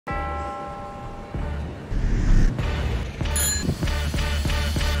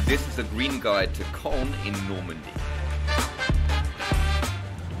This is a green guide to Caen in Normandy.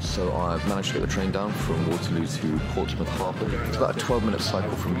 So I've managed to get the train down from Waterloo to Portsmouth Harbour. It's about a 12-minute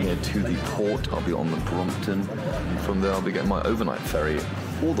cycle from here to the port. I'll be on the Brompton. From there I'll be getting my overnight ferry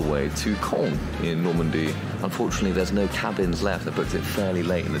all the way to Caen in Normandy. Unfortunately there's no cabins left. I booked it fairly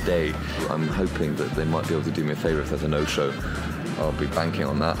late in the day. I'm hoping that they might be able to do me a favour if there's a no-show. I'll be banking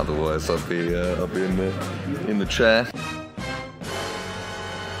on that, otherwise I'll be in the chair.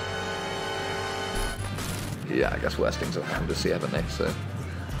 Yeah, I guess worst things will happen to see, haven't they? So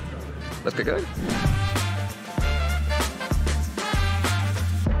let's get going.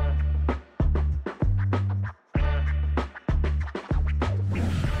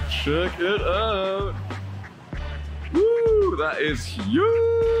 Check it out! Woo! That is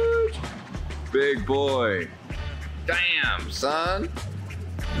huge! Big boy! Damn, son!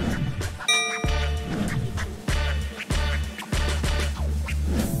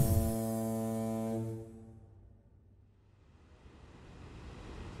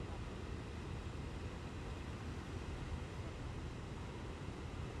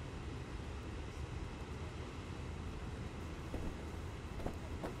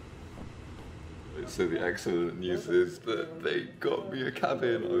 So the excellent news is that they got me a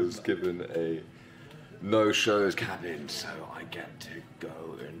cabin. I was given a no-shows cabin, so I get to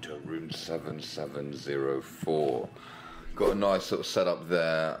go into room 7704. Got a nice sort of setup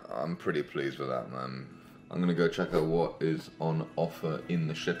there. I'm pretty pleased with that, man. I'm gonna go check out what is on offer in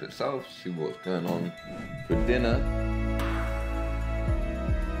the ship itself, see what's going on for dinner.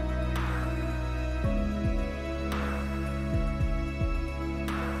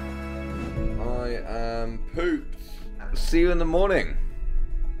 I am pooped. See you in the morning.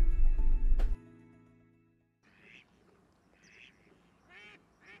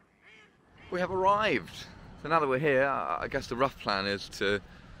 We have arrived. So now that we're here, I guess the rough plan is to,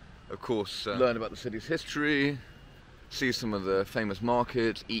 of course, learn about the city's history, see some of the famous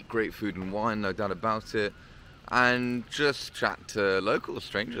markets, eat great food and wine, no doubt about it, and just chat to local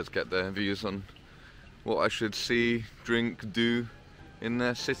strangers, get their views on what I should see, drink, do in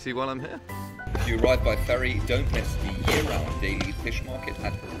their city while I'm here. If you arrive by ferry, don't miss the year-round daily fish market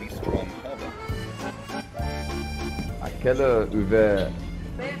at Ouistream Harbour. À quelle heure ouvert?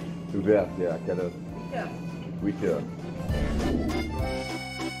 Ouvert, à quelle heure? 8 heures.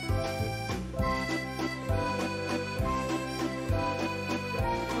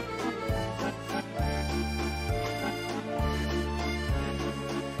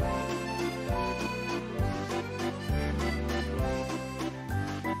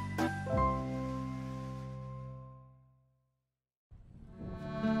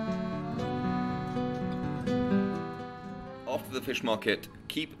 After the fish market,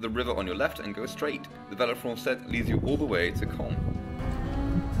 keep the river on your left and go straight. The Velo Francette leads you all the way to Caen.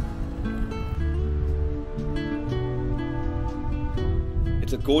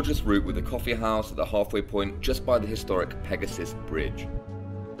 It's a gorgeous route with a coffee house at the halfway point just by the historic Pegasus Bridge.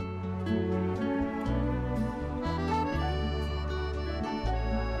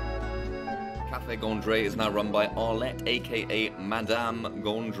 Café Gondrée is now run by Arlette, aka Madame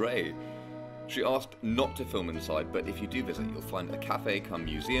Gondrée. She asked not to film inside, but if you do visit, you'll find a cafe come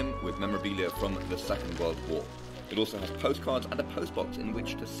museum with memorabilia from the Second World War. It also has postcards and a postbox in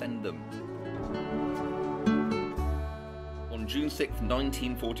which to send them. On June 6,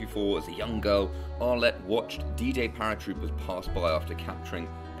 1944, as a young girl, Arlette watched D-Day paratroopers pass by after capturing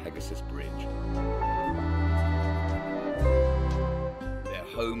Pegasus Bridge.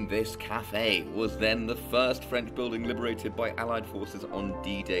 Home, this cafe was then the first French building liberated by Allied forces on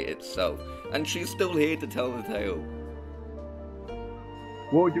D-Day itself, and she's still here to tell the tale.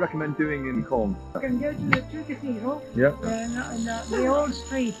 What would you recommend doing in Caen? You can go to the two cathedrals, Yeah. the old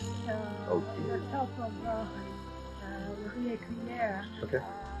street, Okay. the top of the Ouistreham. Okay.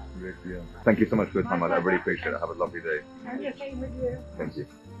 Thank you so much for your time, I really appreciate it. Have a lovely day. And the same with you. Thank you.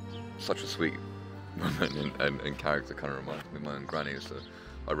 Such a sweet woman and character, kind of reminds me of my own granny, so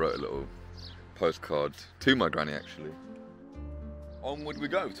I wrote a little postcard to my granny actually. Onward we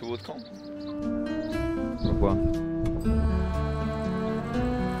go towards Caen. Au revoir.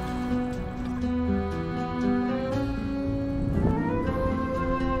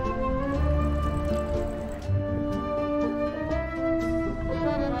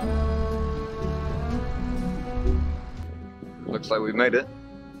 Looks like we've made it.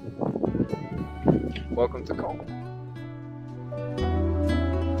 Welcome to Caen.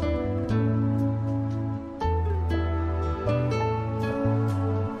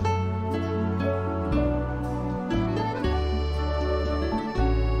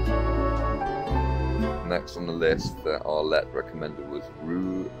 Next on the list that Arlette recommended was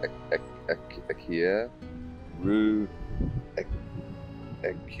Rue Ecuyer. Rue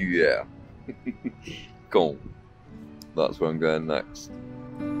Ecuyer. Caen. That's where I'm going next.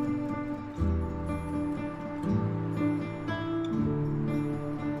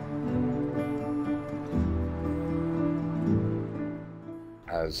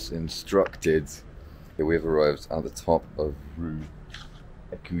 As instructed, we've arrived at the top of Rue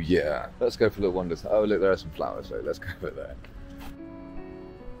Ecuyer. Let's go for a little wander. Oh look, there are some flowers, so let's go over there.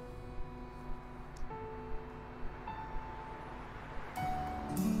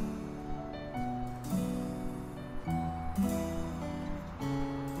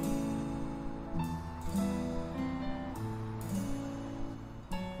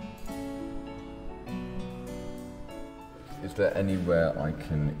 Is there anywhere I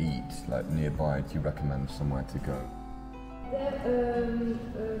can eat, like nearby? Do you recommend somewhere to go?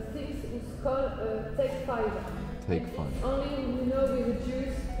 Things is called Take 5. Take 5. Only, with the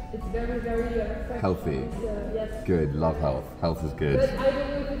juice, it's very, very healthy. Yes. Good, love health. Health is good. But I don't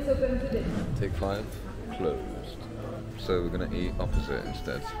know if it's open today. Take 5, closed. So we're going to eat opposite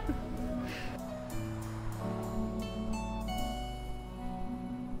instead.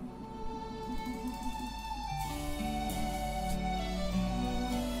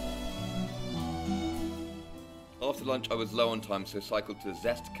 After lunch I was low on time, so cycled to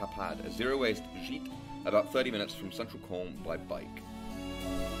Zest Capade, a zero-waste gîte about 30 minutes from central Caen by bike.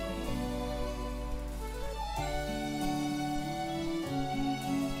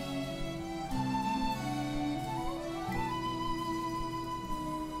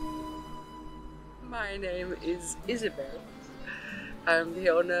 My name is Isabel. I'm the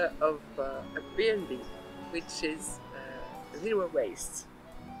owner of a B&B, which is zero waste.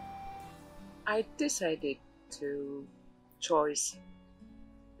 I decided to choose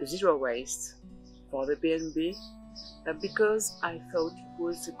zero waste for the B&B because I thought it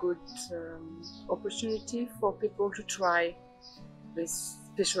was a good opportunity for people to try this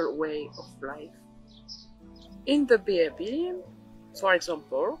special way of life. In the B&B, for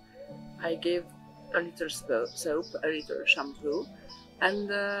example, I gave a little soap, a little shampoo,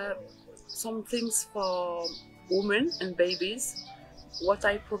 and some things for women and babies. What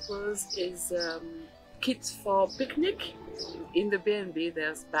I propose is kits for picnic. In the B&B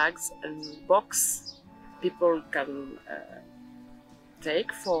there's bags and box people can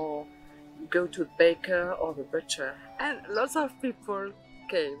take for go to the baker or the butcher. And lots of people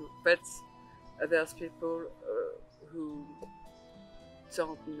came, but there's people who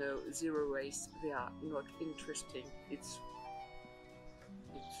don't know zero waste. They are not interesting. It's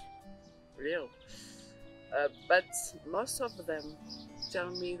real. But most of them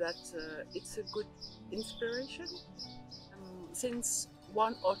tell me that it's a good inspiration. Since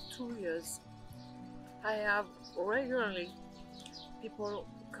 1 or 2 years, I have regularly people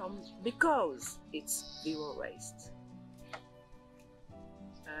come because it's zero waste.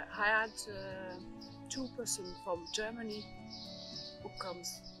 I had 2 persons from Germany who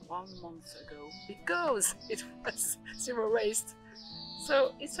comes 1 month ago because it was zero waste.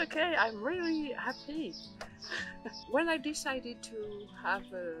 So it's okay, I'm really happy. When I decided to have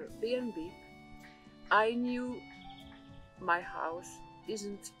a B&B, I knew my house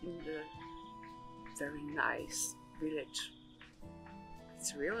isn't in the very nice village.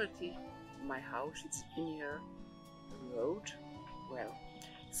 It's reality. My house is near the road. Well,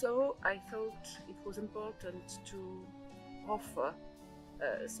 so I thought it was important to offer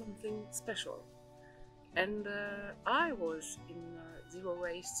something special. And I was in a zero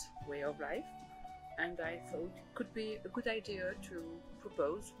waste way of life, and I thought it could be a good idea to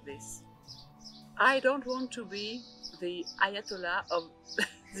propose this. I don't want to be the Ayatollah of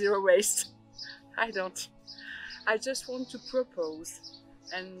zero waste. I don't. I just want to propose,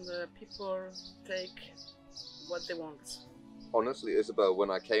 and people take what they want. Honestly, Isabel, when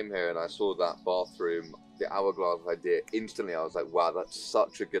I came here and I saw that bathroom, the hourglass idea, instantly I was like, wow, that's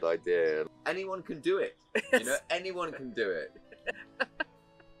such a good idea. Anyone can do it. You know, anyone can do it.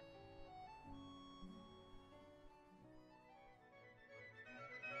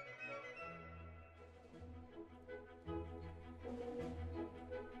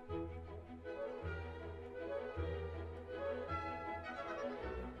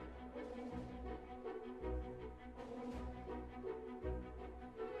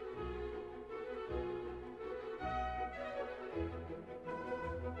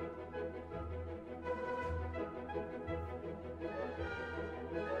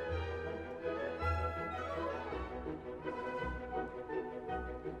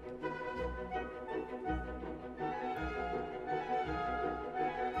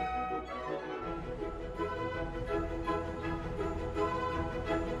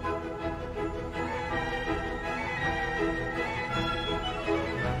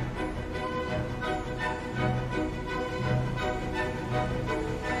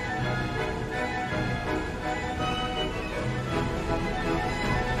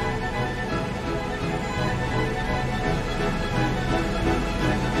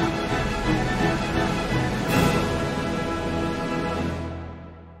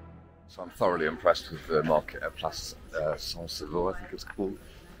 So I'm thoroughly impressed with the market at Place Saint-Sauveur, I think it's called.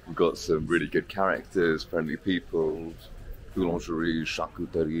 We've got some really good characters, friendly people, boulangeries,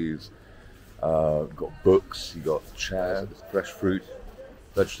 charcuteries. You've got books, you've got chairs, fresh fruit,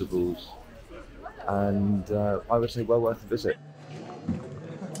 vegetables, and I would say well worth a visit.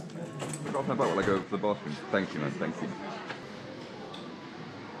 Look off my butt while I go to the bathroom. Thank you, man, thank you.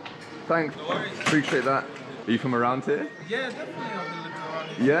 Thanks, appreciate that. Are you from around here? Yeah, definitely. I've been living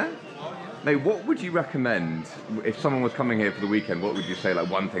around here. Yeah? Oh, yeah. Mate, what would you recommend if someone was coming here for the weekend? What would you say, like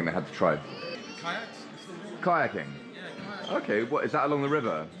one thing they had to try? Kayaks? Kayaking? Yeah, kayaks. Okay, what is that along the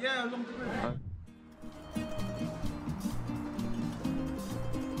river? Yeah, along the river.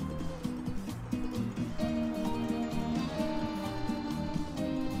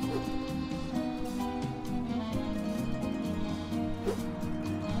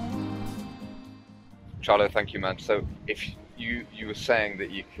 Charlo, thank you, man. So if you were saying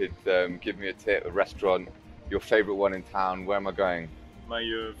that you could give me a tip, a restaurant, your favorite one in town, where am I going? My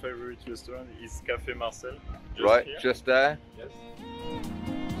favorite restaurant is Café Marcel. Just Right, here. just there? Yes.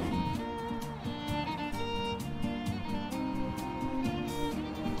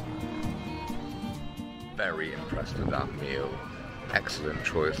 Very impressed with that meal. Excellent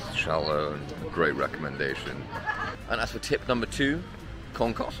choice, Charlo, and a great recommendation. And as for tip number 2,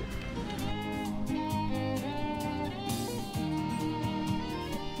 Caen Castle.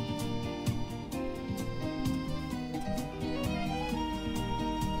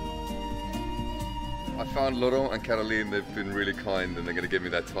 I found Laurent and Caroline. They've been really kind and they're going to give me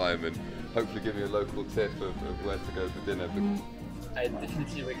their time and hopefully give me a local tip of where to go for dinner. I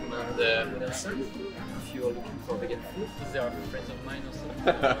definitely recommend Nelson if you are looking for vegan food, because they are friends of mine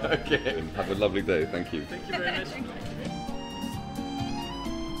also. Okay. Have a lovely day. Thank you. Thank you very much.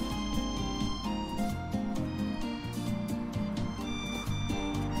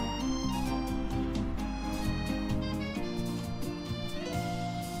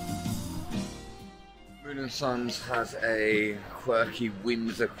 Moon and Sons has a quirky,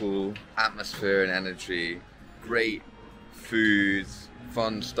 whimsical atmosphere and energy. Great food,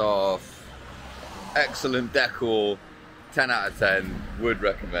 fun staff, excellent decor. 10 out of 10. Would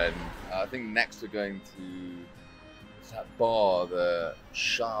recommend. I think next we're going to that bar that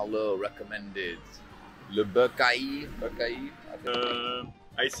Charlot recommended. Le Bercail.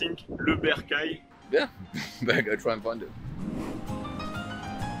 I think Le Bercail. Yeah, better go try and find it.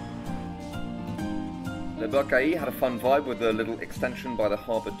 Le Bercail had a fun vibe with a little extension by the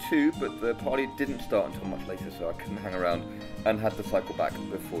harbour too, but the party didn't start until much later, so I couldn't hang around and had to cycle back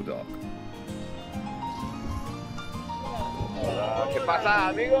before dark. Hola, ¿qué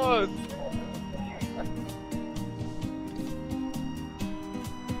pasa, amigos?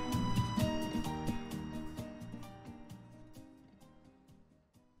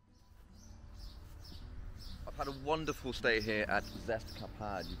 I've had a wonderful stay here at Zest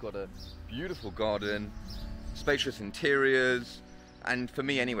Capade. You've got a beautiful garden, spacious interiors, and for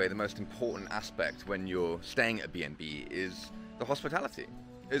me anyway, the most important aspect when you're staying at a B&B is the hospitality.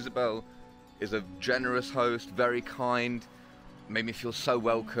 Isabel is a generous host, very kind, made me feel so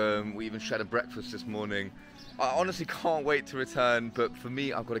welcome. We even shared a breakfast this morning. I honestly can't wait to return, but for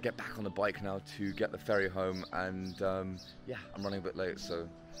me, I've got to get back on the bike now to get the ferry home, and yeah, I'm running a bit late, so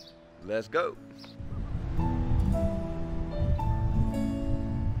let's go.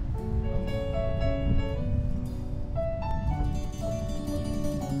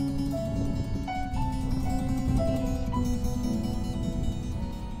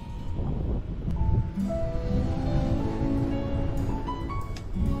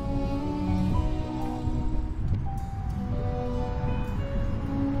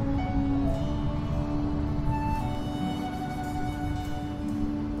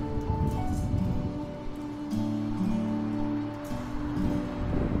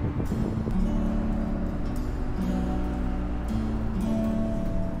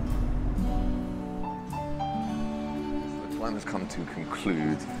 Time has come to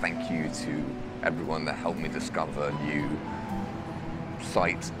conclude. Thank you to everyone that helped me discover new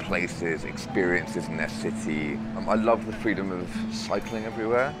sights, places, experiences in their city. I love the freedom of cycling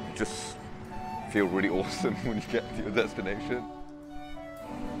everywhere. Just feel really awesome when you get to your destination.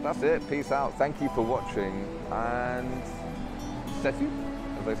 That's it. Peace out. Thank you for watching and salut,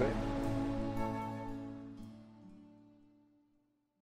 as they say.